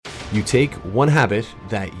You take one habit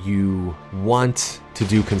that you want to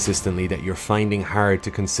do consistently, that you're finding hard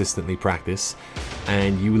to consistently practice,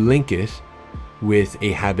 and you link it with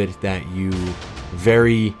a habit that you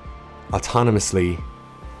very autonomously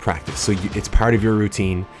practice. So it's part of your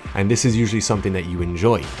routine, and this is usually something that you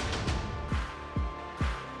enjoy.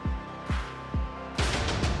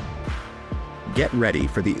 Get ready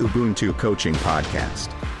for the Ubuntu Coaching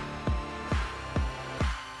Podcast.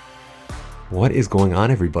 What is going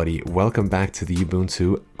on, everybody? Welcome back to the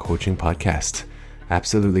Ubuntu Coaching Podcast.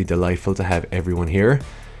 Absolutely delightful to have everyone here.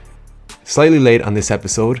 Slightly late on this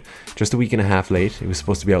episode, just a week and a half late. It was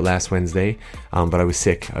supposed to be out last Wednesday, but I was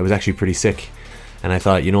sick. I was actually pretty sick, and I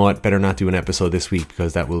thought, you know what, better not do an episode this week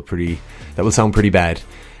because that will sound pretty bad.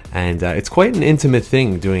 And it's quite an intimate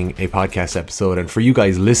thing doing a podcast episode, and for you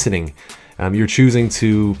guys listening, you're choosing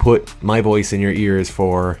to put my voice in your ears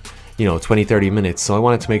for 20-30 minutes. So I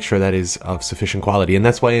wanted to make sure that is of sufficient quality, and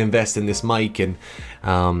that's why I invest in this mic, and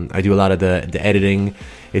I do a lot of the editing.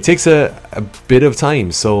 It takes a bit of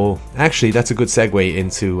time. So actually that's a good segue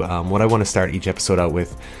into what I want to start each episode out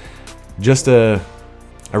with. Just a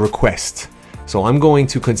request. So I'm going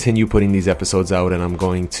to continue putting these episodes out, and I'm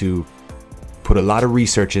going to put a lot of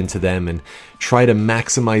research into them and try to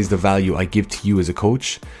maximize the value I give to you as a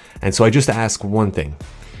coach. And so I just ask one thing,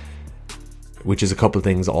 which is a couple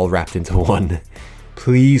things all wrapped into one.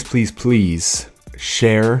 Please, please, please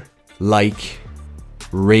share, like,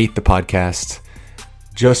 rate the podcast.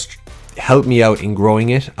 Just help me out in growing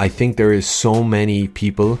it. I think there is so many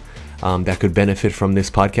people that could benefit from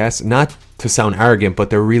this podcast. Not to sound arrogant,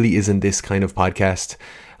 but there really isn't this kind of podcast.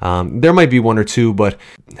 There might be one or two, but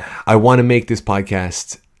I want to make this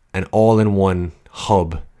podcast an all-in-one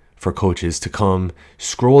hub for coaches to come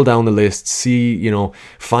scroll down the list, see,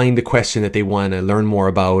 find the question that they want to learn more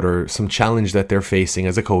about, or some challenge that they're facing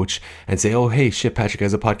as a coach, and say, oh, hey, shit, Patrick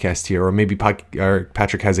has a podcast here, or maybe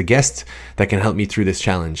Patrick has a guest that can help me through this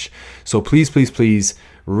challenge. So please, please, please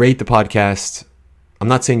rate the podcast. I'm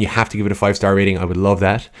not saying you have to give it a 5-star rating. I would love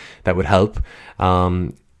that. That would help.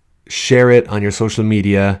 Share it on your social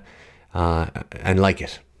media and like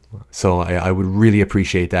it. So I would really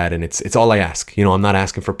appreciate that, and it's all I ask. I'm not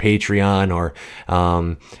asking for Patreon or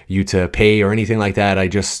you to pay or anything like that.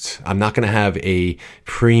 I'm not going to have a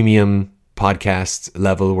premium podcast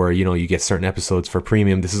level where you get certain episodes for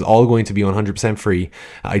premium. This is all going to be 100% free.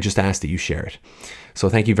 I just ask that you share it. So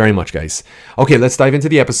thank you very much, guys. Okay, let's dive into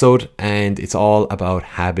the episode, and it's all about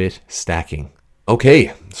habit stacking.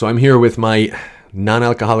 Okay, so I'm here with my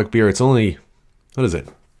non-alcoholic beer. It's only,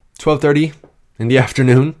 12:30 in the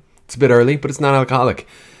afternoon. It's a bit early, but it's non-alcoholic.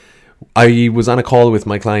 I was on a call with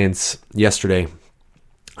my clients yesterday.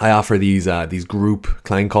 I offer these group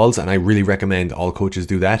client calls, and I really recommend all coaches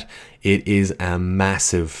do that. It is a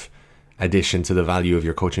massive addition to the value of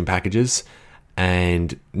your coaching packages,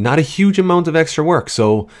 and not a huge amount of extra work.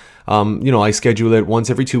 So, I schedule it once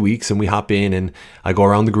every 2 weeks, and we hop in, and I go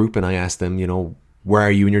around the group, and I ask them, where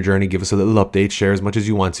are you in your journey? Give us a little update. Share as much as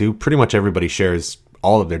you want to. Pretty much everybody shares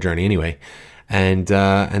all of their journey anyway. And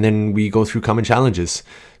then we go through common challenges.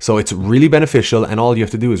 So it's really beneficial, and all you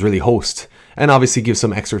have to do is really host, and obviously give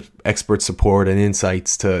some extra expert support and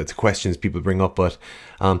insights to questions people bring up. But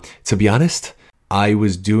to be honest, I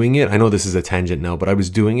was doing it. I know this is a tangent now, but I was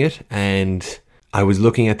doing it, and I was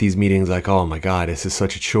looking at these meetings like, oh my God, this is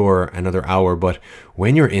such a chore, another hour. But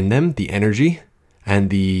when you're in them, the energy and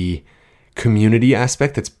the community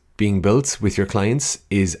aspect that's being built with your clients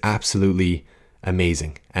is absolutely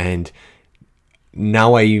amazing. And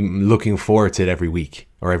now I'm looking forward to it every week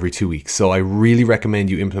or every 2 weeks. So I really recommend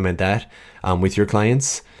you implement that with your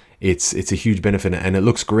clients. It's a huge benefit, and it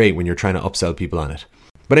looks great when you're trying to upsell people on it.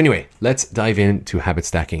 But anyway, let's dive into habit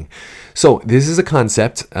stacking. So this is a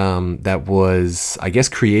concept that was, I guess,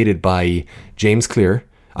 created by James Clear.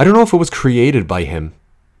 I don't know if it was created by him,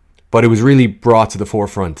 but it was really brought to the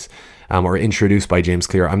forefront or introduced by James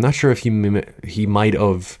Clear. I'm not sure if he might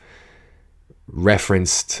have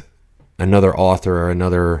referenced another author or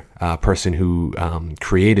another person who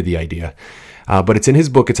created the idea. But it's in his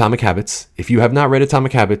book, Atomic Habits. If you have not read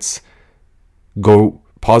Atomic Habits, go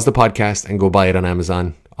pause the podcast and go buy it on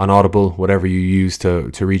Amazon, on Audible, whatever you use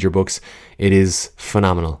to read your books. It is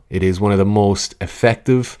phenomenal. It is one of the most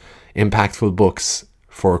effective, impactful books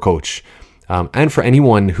for a coach. And for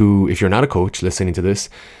anyone who, if you're not a coach listening to this,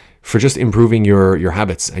 for just improving your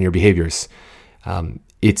habits and your behaviors.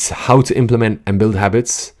 It's how to implement and build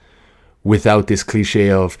habits without this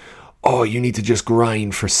cliche of, oh, you need to just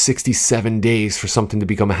grind for 67 days for something to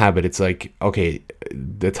become a habit. It's like, okay,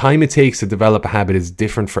 the time it takes to develop a habit is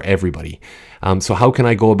different for everybody. So how can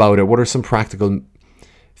I go about it? What are some practical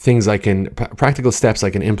things practical steps I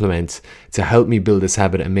can implement to help me build this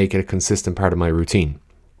habit and make it a consistent part of my routine.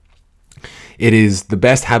 It is the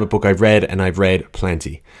best habit book I've read, and I've read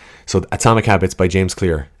plenty. So Atomic Habits by James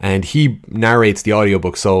Clear, and he narrates the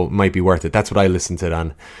audiobook, so it might be worth it. That's what I listened to it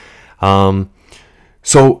on.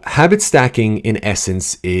 So habit stacking in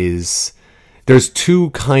essence is, there's two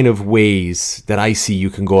kind of ways that I see you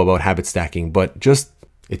can go about habit stacking, but just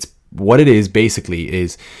it's what it is basically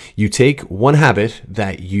is you take one habit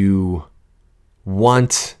that you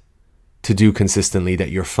want to do consistently, that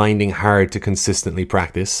you're finding hard to consistently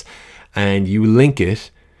practice, and you link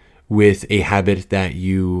it with a habit that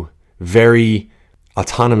you very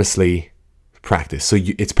autonomously practice. So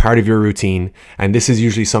it's part of your routine, and this is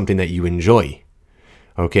usually something that you enjoy.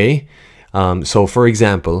 Okay? So for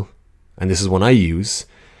example, and this is one I use,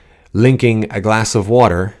 linking a glass of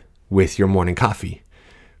water with your morning coffee.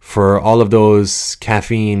 For all of those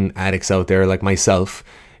caffeine addicts out there like myself,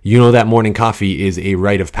 you know that morning coffee is a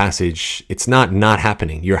rite of passage. It's not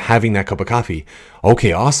happening. You're having that cup of coffee.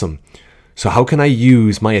 Okay, awesome. So how can I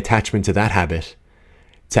use my attachment to that habit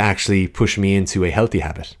to actually push me into a healthy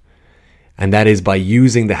habit? And that is by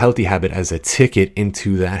using the healthy habit as a ticket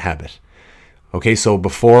into that habit. Okay, so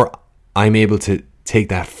before I'm able to take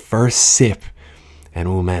that first sip, and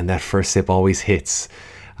oh man, that first sip always hits,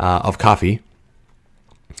 of coffee,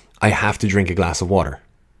 I have to drink a glass of water,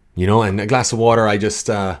 and a glass of water, I just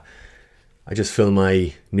fill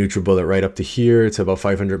my NutriBullet right up to here. It's about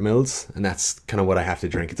 500 mils, and that's kind of what I have to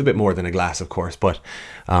drink. It's a bit more than a glass, of course, but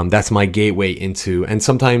that's my gateway into, and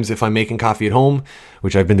sometimes if I'm making coffee at home,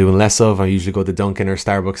 which I've been doing less of, I usually go to Dunkin' or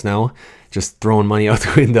Starbucks now, just throwing money out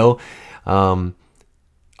the window.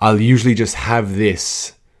 I'll usually just have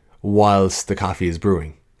this whilst the coffee is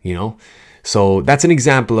brewing, So that's an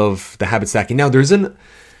example of the habit stacking. Now that's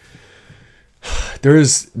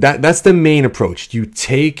the main approach. You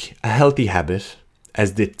take a healthy habit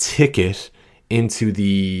as the ticket into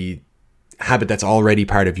the habit that's already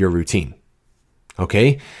part of your routine.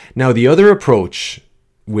 Okay? Now the other approach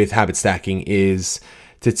with habit stacking is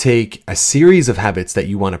to take a series of habits that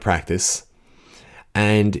you want to practice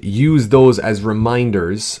and use those as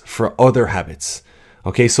reminders for other habits.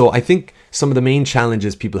 Okay, so I think some of the main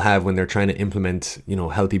challenges people have when they're trying to implement,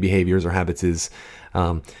 healthy behaviors or habits is,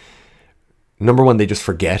 number one, they just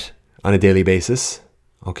forget on a daily basis.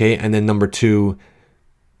 Okay, and then number two,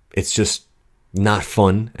 it's just not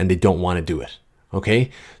fun and they don't want to do it. Okay,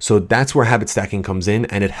 so that's where habit stacking comes in,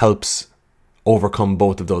 and it helps overcome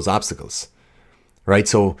both of those obstacles. Right,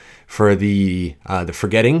 so for the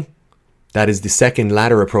forgetting, that is the second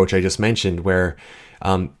ladder approach I just mentioned, where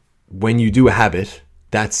when you do a habit,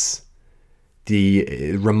 that's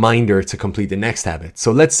the reminder to complete the next habit.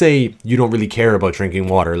 So let's say you don't really care about drinking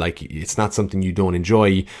water, like it's not something you don't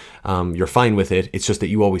enjoy, you're fine with it, it's just that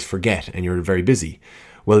you always forget and you're very busy.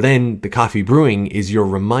 Well, then the coffee brewing is your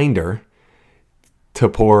reminder to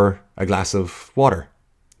pour a glass of water,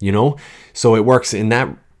 So it works in that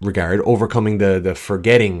regard, overcoming the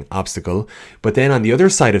forgetting obstacle. But then on the other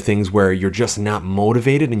side of things, where you're just not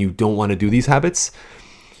motivated and you don't want to do these habits,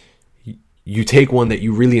 you take one that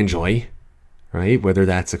you really enjoy, right? Whether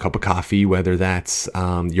that's a cup of coffee, whether that's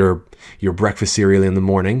your breakfast cereal in the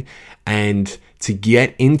morning, and to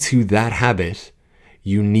get into that habit,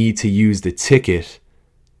 you need to use the ticket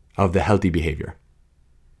of the healthy behavior.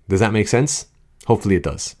 Does that make sense? Hopefully it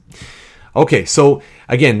does. Okay, so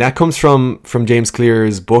again, that comes from James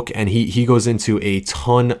Clear's book, and he goes into a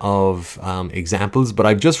ton of examples, but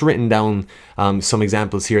I've just written down some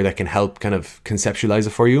examples here that can help kind of conceptualize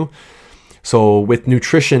it for you. So with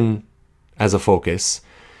nutrition as a focus,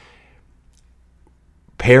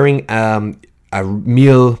 pairing a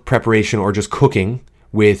meal preparation or just cooking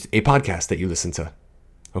with a podcast that you listen to.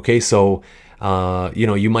 Okay, so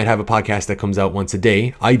you might have a podcast that comes out once a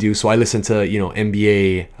day. I do. So I listen to,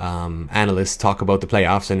 NBA analysts talk about the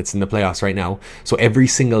playoffs, and it's in the playoffs right now. So every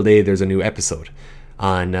single day there's a new episode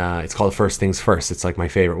on, it's called First Things First. It's like my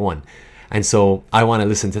favorite one. And so I want to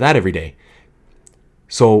listen to that every day.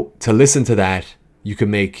 So to listen to that, you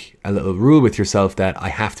can make a little rule with yourself that I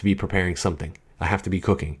have to be preparing something. I have to be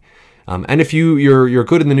cooking. And if you're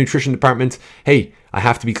good in the nutrition department, hey, I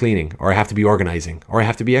have to be cleaning, or I have to be organizing, or I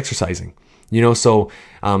have to be exercising. So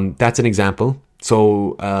that's an example.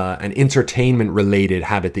 So an entertainment related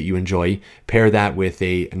habit that you enjoy, pair that with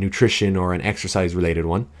a nutrition or an exercise related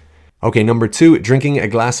one. Okay, number 2, drinking a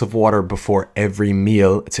glass of water before every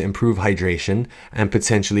meal to improve hydration and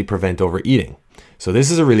potentially prevent overeating. So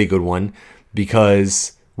this is a really good one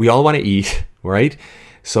because we all want to eat, right?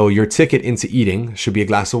 So your ticket into eating should be a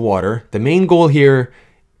glass of water. The main goal here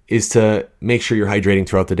is to make sure you're hydrating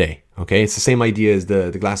throughout the day. Okay, it's the same idea as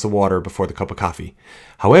the glass of water before the cup of coffee.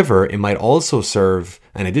 However, it might also serve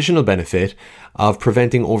an additional benefit of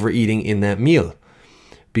preventing overeating in that meal,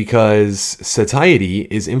 because satiety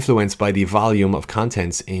is influenced by the volume of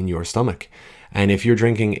contents in your stomach. And if you're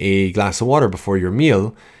drinking a glass of water before your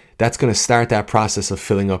meal, that's going to start that process of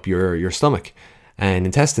filling up your stomach and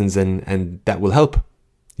intestines, and that will help,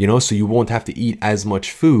 so you won't have to eat as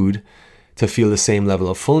much food to feel the same level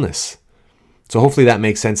of fullness. So hopefully that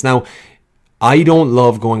makes sense. Now, I don't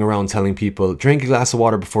love going around telling people, drink a glass of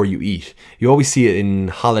water before you eat. You always see it in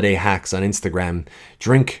holiday hacks on Instagram.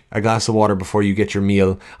 Drink a glass of water before you get your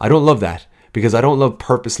meal. I don't love that, because I don't love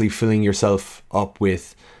purposely filling yourself up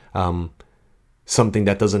with something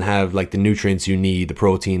that doesn't have like the nutrients you need, the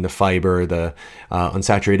protein, the fiber, the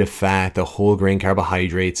unsaturated fat, the whole grain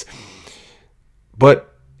carbohydrates.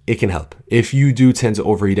 But it can help. If you do tend to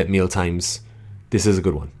overeat at meal times, this is a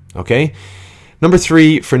good one. Okay? Number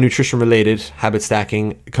 3, for nutrition-related habit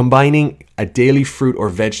stacking, combining a daily fruit or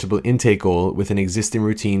vegetable intake goal with an existing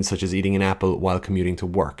routine, such as eating an apple while commuting to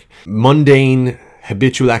work. Mundane,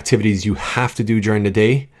 habitual activities you have to do during the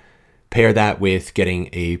day, pair that with getting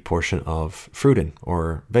a portion of fruit in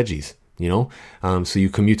or veggies, So you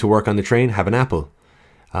commute to work on the train, have an apple.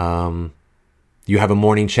 You have a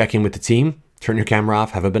morning check-in with the team, turn your camera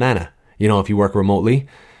off, have a banana, if you work remotely.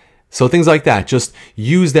 So things like that, just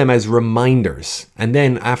use them as reminders. And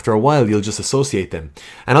then after a while, you'll just associate them.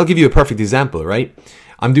 And I'll give you a perfect example, right?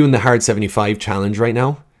 I'm doing the Hard 75 challenge right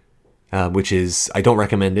now, which is, I don't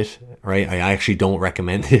recommend it, right? I actually don't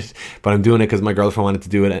recommend it, but I'm doing it because my girlfriend wanted to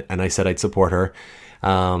do it, and I said I'd support her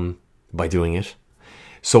by doing it.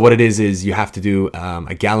 So what it is you have to do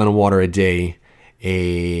a gallon of water a day.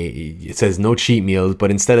 It says no cheat meals,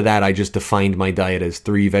 but instead of that, I just defined my diet as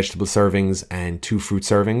 3 vegetable servings and 2 fruit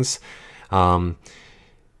servings.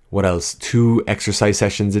 What else? 2 exercise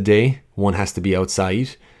sessions a day. 1 has to be outside.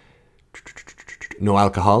 No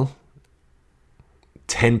alcohol.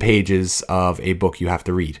 10 pages of a book you have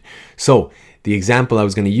to read. So the example I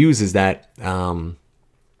was going to use is that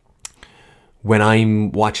when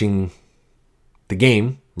I'm watching the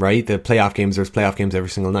game, right, the playoff games, there's playoff games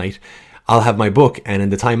every single night, I'll have my book, and in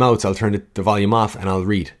the timeouts, I'll turn the volume off and I'll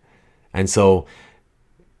read. And so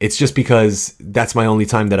it's just because that's my only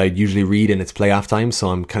time that I usually read, and it's playoff time. So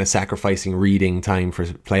I'm kind of sacrificing reading time for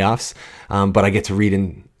playoffs. But I get to read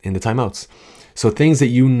in the timeouts. So things that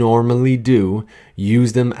you normally do,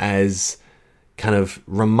 use them as kind of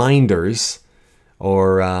reminders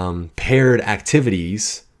or paired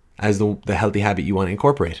activities as the healthy habit you want to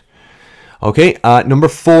incorporate. Okay, number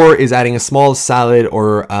 4 is adding a small salad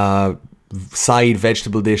or side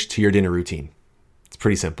vegetable dish to your dinner routine. It's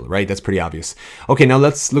pretty simple, right? That's pretty obvious. Okay, now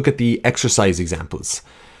let's look at the exercise examples.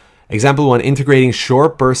 Example 1, integrating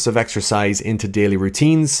short bursts of exercise into daily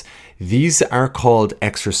routines. These are called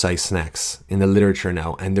exercise snacks in the literature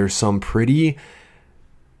now, and there's some pretty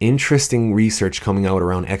interesting research coming out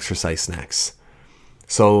around exercise snacks.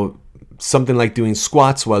 So something like doing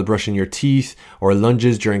squats while brushing your teeth or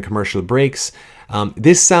lunges during commercial breaks.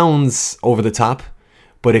 This sounds over the top,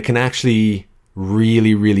 but it can actually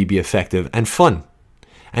really, really be effective and fun.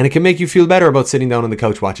 And it can make you feel better about sitting down on the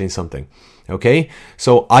couch watching something. Okay?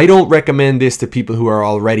 So I don't recommend this to people who are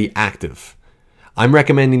already active. I'm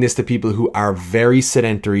recommending this to people who are very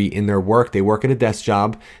sedentary in their work. They work at a desk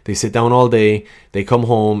job. They sit down all day. They come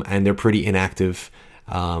home and they're pretty inactive.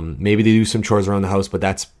 Maybe they do some chores around the house, but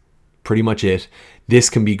that's pretty much it. This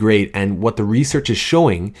can be great. And what the research is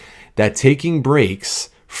showing, that taking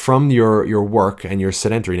breaks from your work and your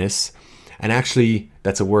sedentariness, and actually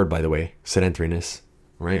that's a word, by the way, sedentariness,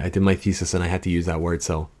 right? I did my thesis and I had to use that word,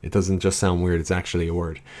 so it doesn't just sound weird, it's actually a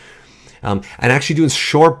word. And actually doing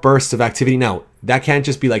short bursts of activity. Now, that can't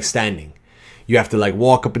just be like standing. You have to like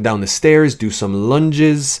walk up and down the stairs, do some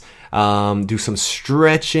lunges, do some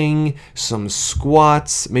stretching, some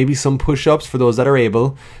squats, maybe some push-ups for those that are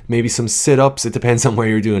able, maybe some sit-ups. It depends on where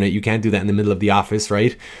you're doing it. You can't do that in the middle of the office,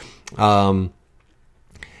 right?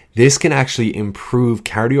 This can actually improve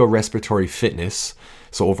cardiorespiratory fitness,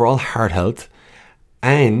 so overall heart health,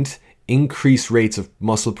 and increase rates of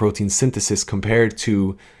muscle protein synthesis compared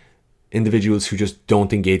to individuals who just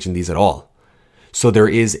don't engage in these at all. So there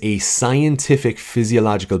is a scientific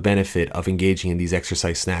physiological benefit of engaging in these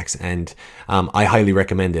exercise snacks, and I highly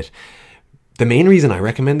recommend it. The main reason I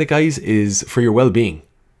recommend it, guys, is for your well-being,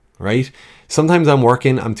 right? Sometimes I'm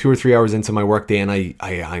working, I'm 2 or 3 hours into my workday, and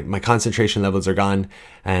I my concentration levels are gone,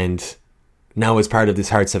 and now as part of this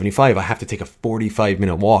Hard 75, I have to take a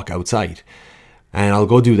 45-minute walk outside. And I'll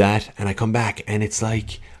go do that, and I come back, and it's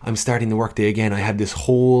like I'm starting the workday again. I have this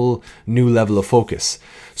whole new level of focus.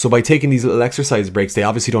 So by taking these little exercise breaks, they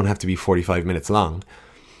obviously don't have to be 45 minutes long.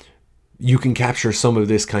 You can capture some of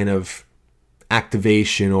this kind of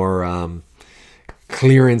activation or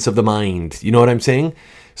clearance of the mind. You know what I'm saying?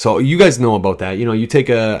 So you guys know about that. You know, you take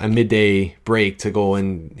a midday break to go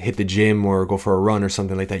and hit the gym or go for a run or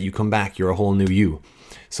something like that. You come back, you're a whole new you.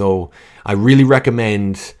 So I really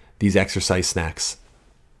recommend these exercise snacks.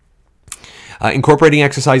 Incorporating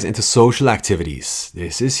exercise into social activities.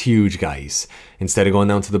 This is huge, guys. Instead of going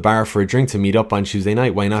down to the bar for a drink to meet up on Tuesday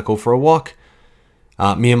night, why not go for a walk?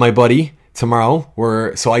 Me and my buddy tomorrow,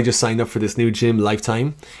 so I just signed up for this new gym,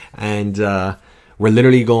 Lifetime, and we're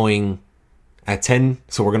literally going at 10.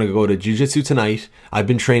 So we're going to go to jiu-jitsu tonight. I've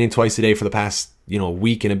been training twice a day for the past,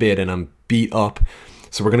 week and a bit, and I'm beat up.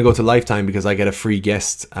 So we're going to go to Lifetime because I get a free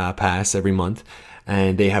guest pass every month.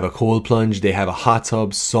 And they have a cold plunge, they have a hot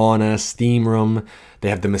tub, sauna, steam room, they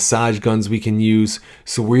have the massage guns we can use.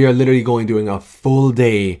 So we are literally doing a full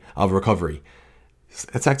day of recovery.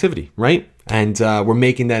 It's activity, right? And we're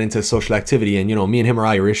making that into a social activity. And, me and him are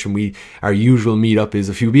Irish, and our usual meetup is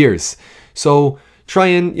a few beers. So try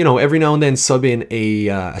and, every now and then sub in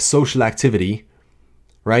a social activity,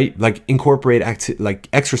 right? Like incorporate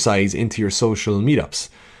exercise into your social meetups.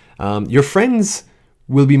 Your friends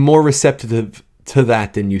will be more receptive to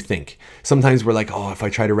that than you think. Sometimes we're like, if I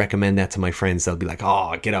try to recommend that to my friends, they'll be like,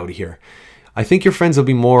 get out of here. I think your friends will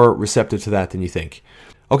be more receptive to that than you think.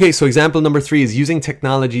 Okay, so example number 3 is using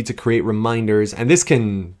technology to create reminders. And this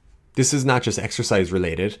is not just exercise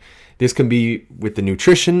related. This can be with the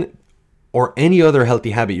nutrition or any other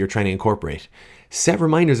healthy habit you're trying to incorporate. Set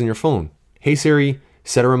reminders in your phone. Hey Siri,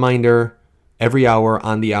 set a reminder every hour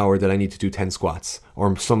on the hour that I need to do 10 squats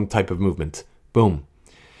or some type of movement. Boom.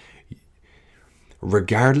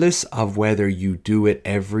 Regardless of whether you do it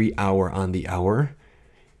every hour on the hour,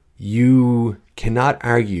 you cannot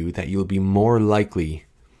argue that you'll be more likely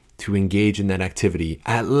to engage in that activity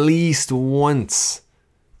at least once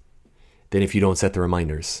than if you don't set the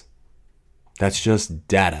reminders. That's just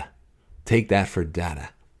data. Take that for data.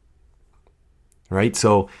 Right?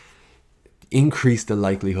 So increase the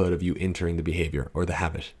likelihood of you entering the behavior or the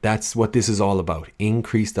habit. That's what this is all about.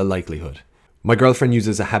 Increase the likelihood. My girlfriend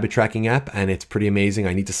uses a habit tracking app, and it's pretty amazing.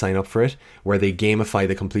 I need to sign up for it, where they gamify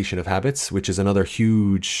the completion of habits, which is another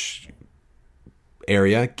huge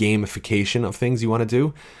area, gamification of things you want to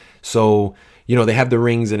do. So, they have the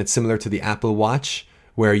rings, and it's similar to the Apple Watch,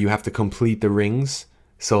 where you have to complete the rings.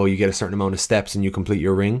 So you get a certain amount of steps and you complete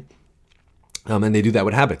your ring. And they do that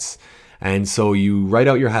with habits. And so you write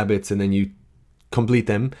out your habits and then you complete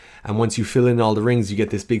them. And once you fill in all the rings, you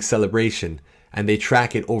get this big celebration. And they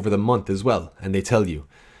track it over the month as well. And they tell you,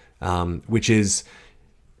 which is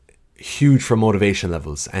huge for motivation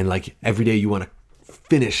levels. And like every day you want to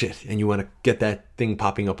finish it and you want to get that thing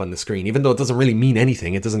popping up on the screen, even though it doesn't really mean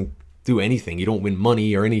anything. It doesn't do anything. You don't win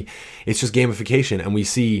money or it's just gamification. And we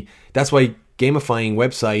see that's why gamifying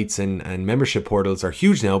websites and membership portals are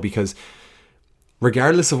huge now, because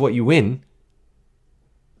regardless of what you win,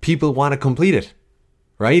 people want to complete it,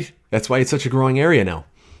 right? That's why it's such a growing area now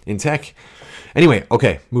in tech. Anyway,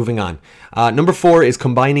 okay, moving on. Number 4 is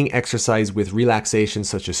combining exercise with relaxation,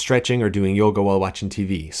 such as stretching or doing yoga while watching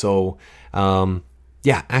TV. So,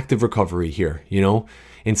 active recovery here,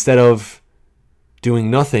 Instead of doing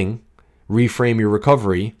nothing, reframe your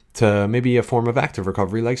recovery to maybe a form of active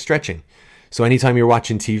recovery like stretching. So anytime you're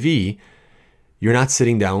watching TV, you're not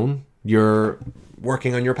sitting down, you're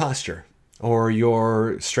working on your posture. Or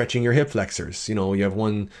you're stretching your hip flexors. You have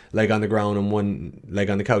one leg on the ground and one leg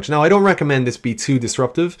on the couch. Now, I don't recommend this be too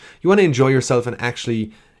disruptive. You want to enjoy yourself and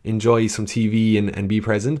actually enjoy some TV and be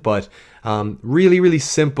present. But really, really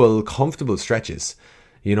simple, comfortable stretches.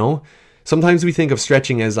 Sometimes we think of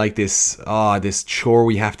stretching as like this chore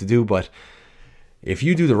we have to do. But if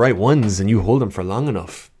you do the right ones and you hold them for long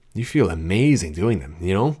enough, you feel amazing doing them,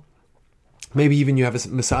 Maybe even you have a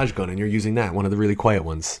massage gun and you're using that, one of the really quiet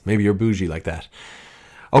ones. Maybe you're bougie like that.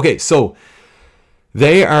 Okay, so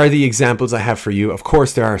they are the examples I have for you. Of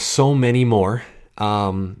course, there are so many more.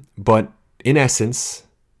 But in essence,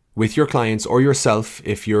 with your clients or yourself,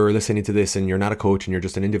 if you're listening to this and you're not a coach and you're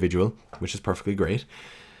just an individual, which is perfectly great,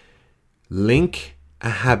 link a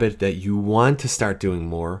habit that you want to start doing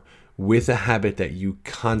more with a habit that you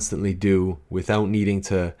constantly do without needing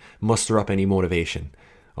to muster up any motivation.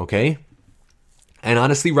 Okay? And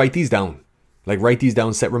honestly, write these down. Write these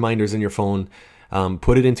down, set reminders in your phone,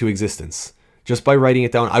 put it into existence. just by writing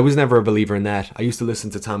it down. I was never a believer in that. I used to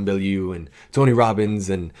listen to Tom Bilyeu and Tony Robbins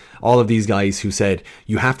and all of these guys who said,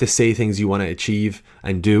 you have to say things you want to achieve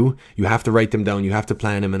and do. You have to write them down. You have to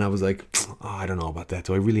plan them. And I was like, oh, I don't know about that.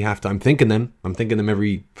 Do I really have to? I'm thinking them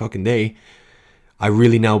every fucking day. I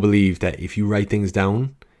really now believe that if you write things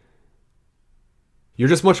down, you're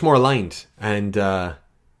just much more aligned. And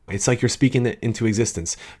it's like you're speaking it into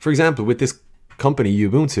existence. For example, with this company,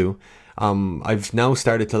 Ubuntu, I've now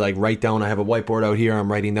started to like write down. I have a whiteboard out here.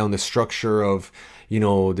 I'm writing down the structure of,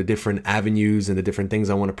 the different avenues and the different things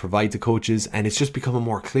I want to provide to coaches. And it's just becoming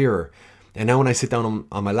more clearer. And now when I sit down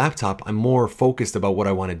on my laptop, I'm more focused about what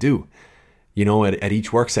I want to do, at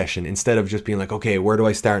each work session, instead of just being like, okay, where do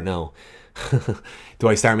I start now? Do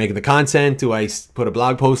I start making the content? Do I put a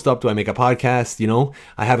blog post up? Do I make a podcast?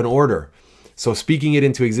 I have an order. So speaking it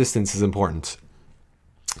into existence is important.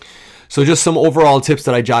 So just some overall tips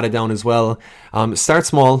that I jotted down as well. Start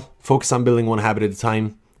small, focus on building one habit at a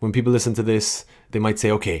time. When people listen to this, they might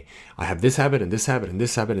say, okay, I have this habit and this habit and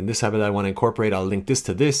this habit and this habit that I want to incorporate. I'll link this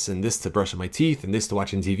to this and this to brushing my teeth and this to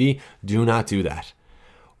watching TV. Do not do that.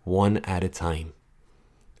 One at a time.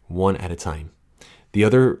 One at a time. The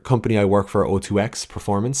other company I work for, O2X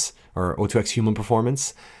Performance, or O2X Human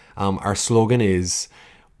Performance, our slogan is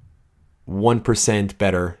 1%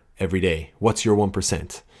 better every day. What's your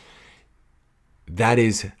 1%? That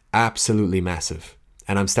is absolutely massive.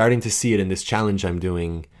 And I'm starting to see it in this challenge I'm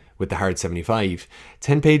doing with the Hard 75.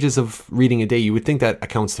 10 pages of reading a day, you would think that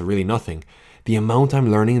accounts to really nothing. The amount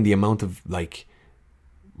I'm learning and the amount of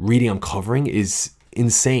reading I'm covering is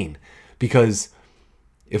insane. Because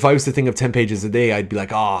if I was to think of 10 pages a day, I'd be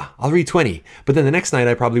like, I'll read 20. But then the next night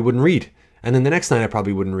I probably wouldn't read. And then the next night I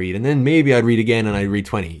probably wouldn't read. And then maybe I'd read again and I'd read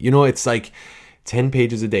 20. It's like 10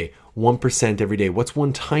 pages a day, 1% every day. What's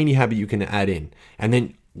one tiny habit you can add in? And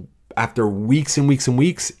then after weeks and weeks and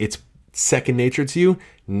weeks, it's second nature to you.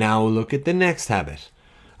 Now look at the next habit.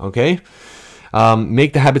 Okay?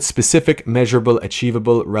 Make the habit specific, measurable,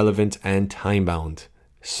 achievable, relevant, and time-bound.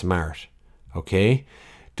 Smart. Okay?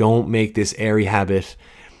 Don't make this airy habit.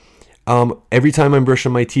 Every time I'm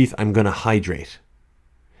brushing my teeth, I'm going to hydrate.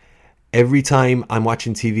 Every time I'm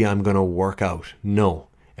watching TV, I'm going to work out. No.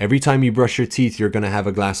 Every time you brush your teeth, you're going to have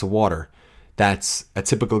a glass of water. That's a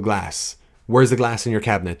typical glass. Where's the glass in your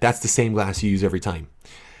cabinet? That's the same glass you use every time.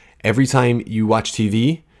 Every time you watch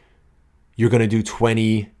TV, you're going to do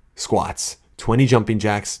 20 squats, 20 jumping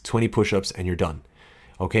jacks, 20 push-ups, and you're done.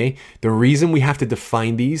 Okay? The reason we have to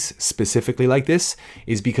define these specifically like this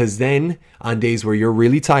is because then on days where you're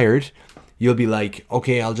really tired, you'll be like,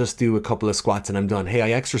 okay, I'll just do a couple of squats and I'm done. Hey,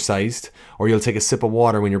 I exercised. Or you'll take a sip of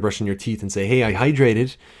water when you're brushing your teeth and say, hey, I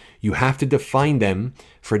hydrated. You have to define them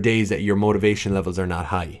for days that your motivation levels are not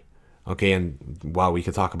high. Okay, and wow, we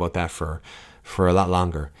could talk about that for a lot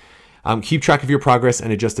longer. Keep track of your progress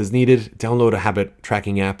and adjust as needed. Download a habit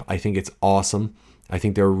tracking app. I think it's awesome. I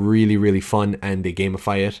think they're really, really fun and they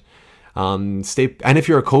gamify it. And if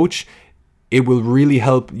you're a coach, it will really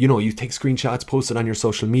help. You take screenshots, post it on your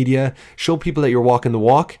social media, show people that you're walking the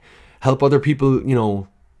walk, help other people,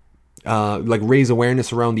 raise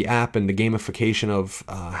awareness around the app and the gamification of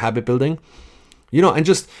habit building, and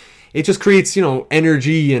it just creates,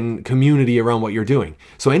 energy and community around what you're doing.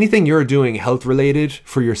 So anything you're doing health related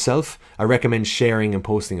for yourself, I recommend sharing and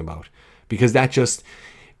posting about, because that just,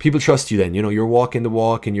 people trust you then. You're walking the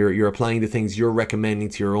walk and you're applying the things you're recommending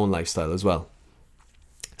to your own lifestyle as well.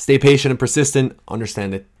 Stay patient and persistent.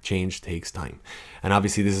 Understand that change takes time. And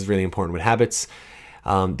obviously this is really important with habits.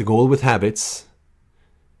 The goal with habits,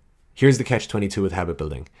 here's the catch-22 with habit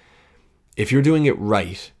building. If you're doing it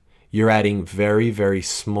right, you're adding very, very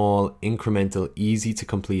small, incremental, easy to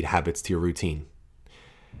complete habits to your routine.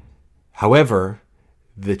 However,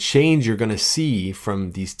 the change you're going to see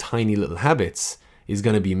from these tiny little habits is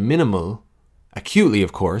going to be minimal, acutely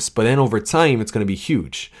of course, but then over time it's going to be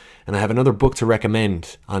huge. And I have another book to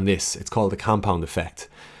recommend on this. It's called The Compound Effect.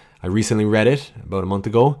 I recently read it about a month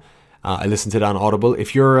ago. I listened to it on Audible.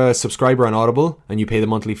 If you're a subscriber on Audible and you pay the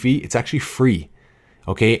monthly fee, it's actually free.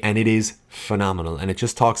 Okay, and it is phenomenal. And it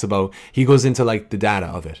just talks about, he goes into the data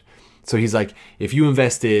of it. So he's like, if you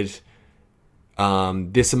invested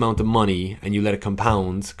this amount of money and you let it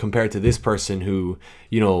compound compared to this person who,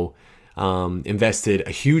 invested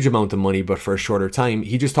a huge amount of money but for a shorter time,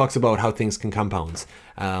 he just talks about how things can compound.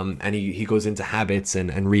 And he goes into habits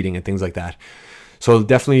and reading and things like that. So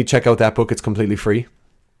definitely check out that book. It's completely free.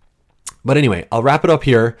 But anyway, I'll wrap it up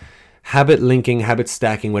here. Habit linking, habit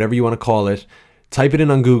stacking, whatever you want to call it. Type it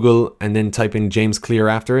in on Google and then type in James Clear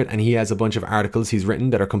after it. And he has a bunch of articles he's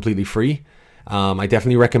written that are completely free. I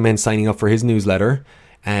definitely recommend signing up for his newsletter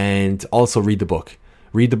and also read the book.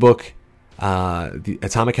 Read the book. the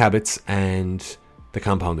Atomic Habits and the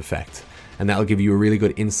Compound Effect. And that'll give you a really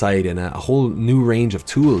good insight and a whole new range of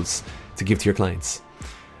tools to give to your clients.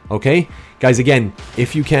 Okay, guys, again,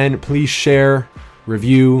 if you can, please share,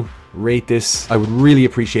 review, rate this. I would really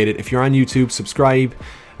appreciate it. If you're on YouTube, subscribe,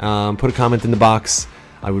 put a comment in the box.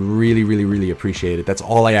 I would really, really, really appreciate it. That's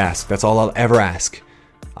all I ask. That's all I'll ever ask.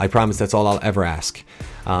 I promise that's all I'll ever ask.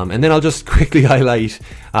 And then I'll just quickly highlight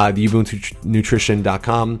the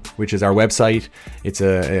ubuntunutrition.com, which is our website. It's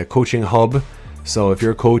a coaching hub. So if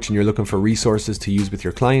you're a coach and you're looking for resources to use with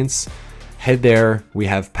your clients, head there. We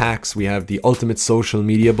have packs. We have the Ultimate Social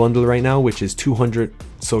Media Bundle right now, which is 200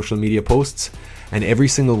 social media posts. And every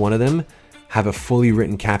single one of them have a fully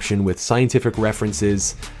written caption with scientific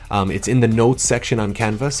references. It's in the notes section on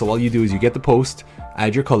Canva. So all you do is you get the post,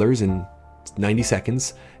 add your colors in 90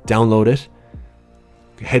 seconds, download it,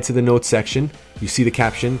 head to the notes section, you see the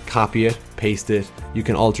caption, copy it, paste it. You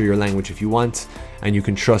can alter your language if you want, and you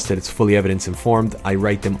can trust that it's fully evidence informed. I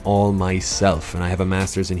write them all myself, and I have a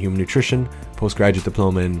master's in human nutrition, postgraduate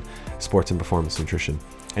diploma in sports and performance nutrition.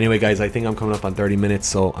 Anyway, guys, I think I'm coming up on 30 minutes,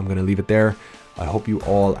 so I'm going to leave it there. I hope you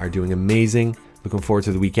all are doing amazing. Looking forward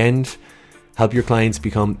to the weekend. Help your clients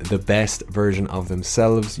become the best version of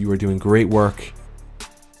themselves. You are doing great work.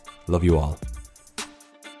 Love you all.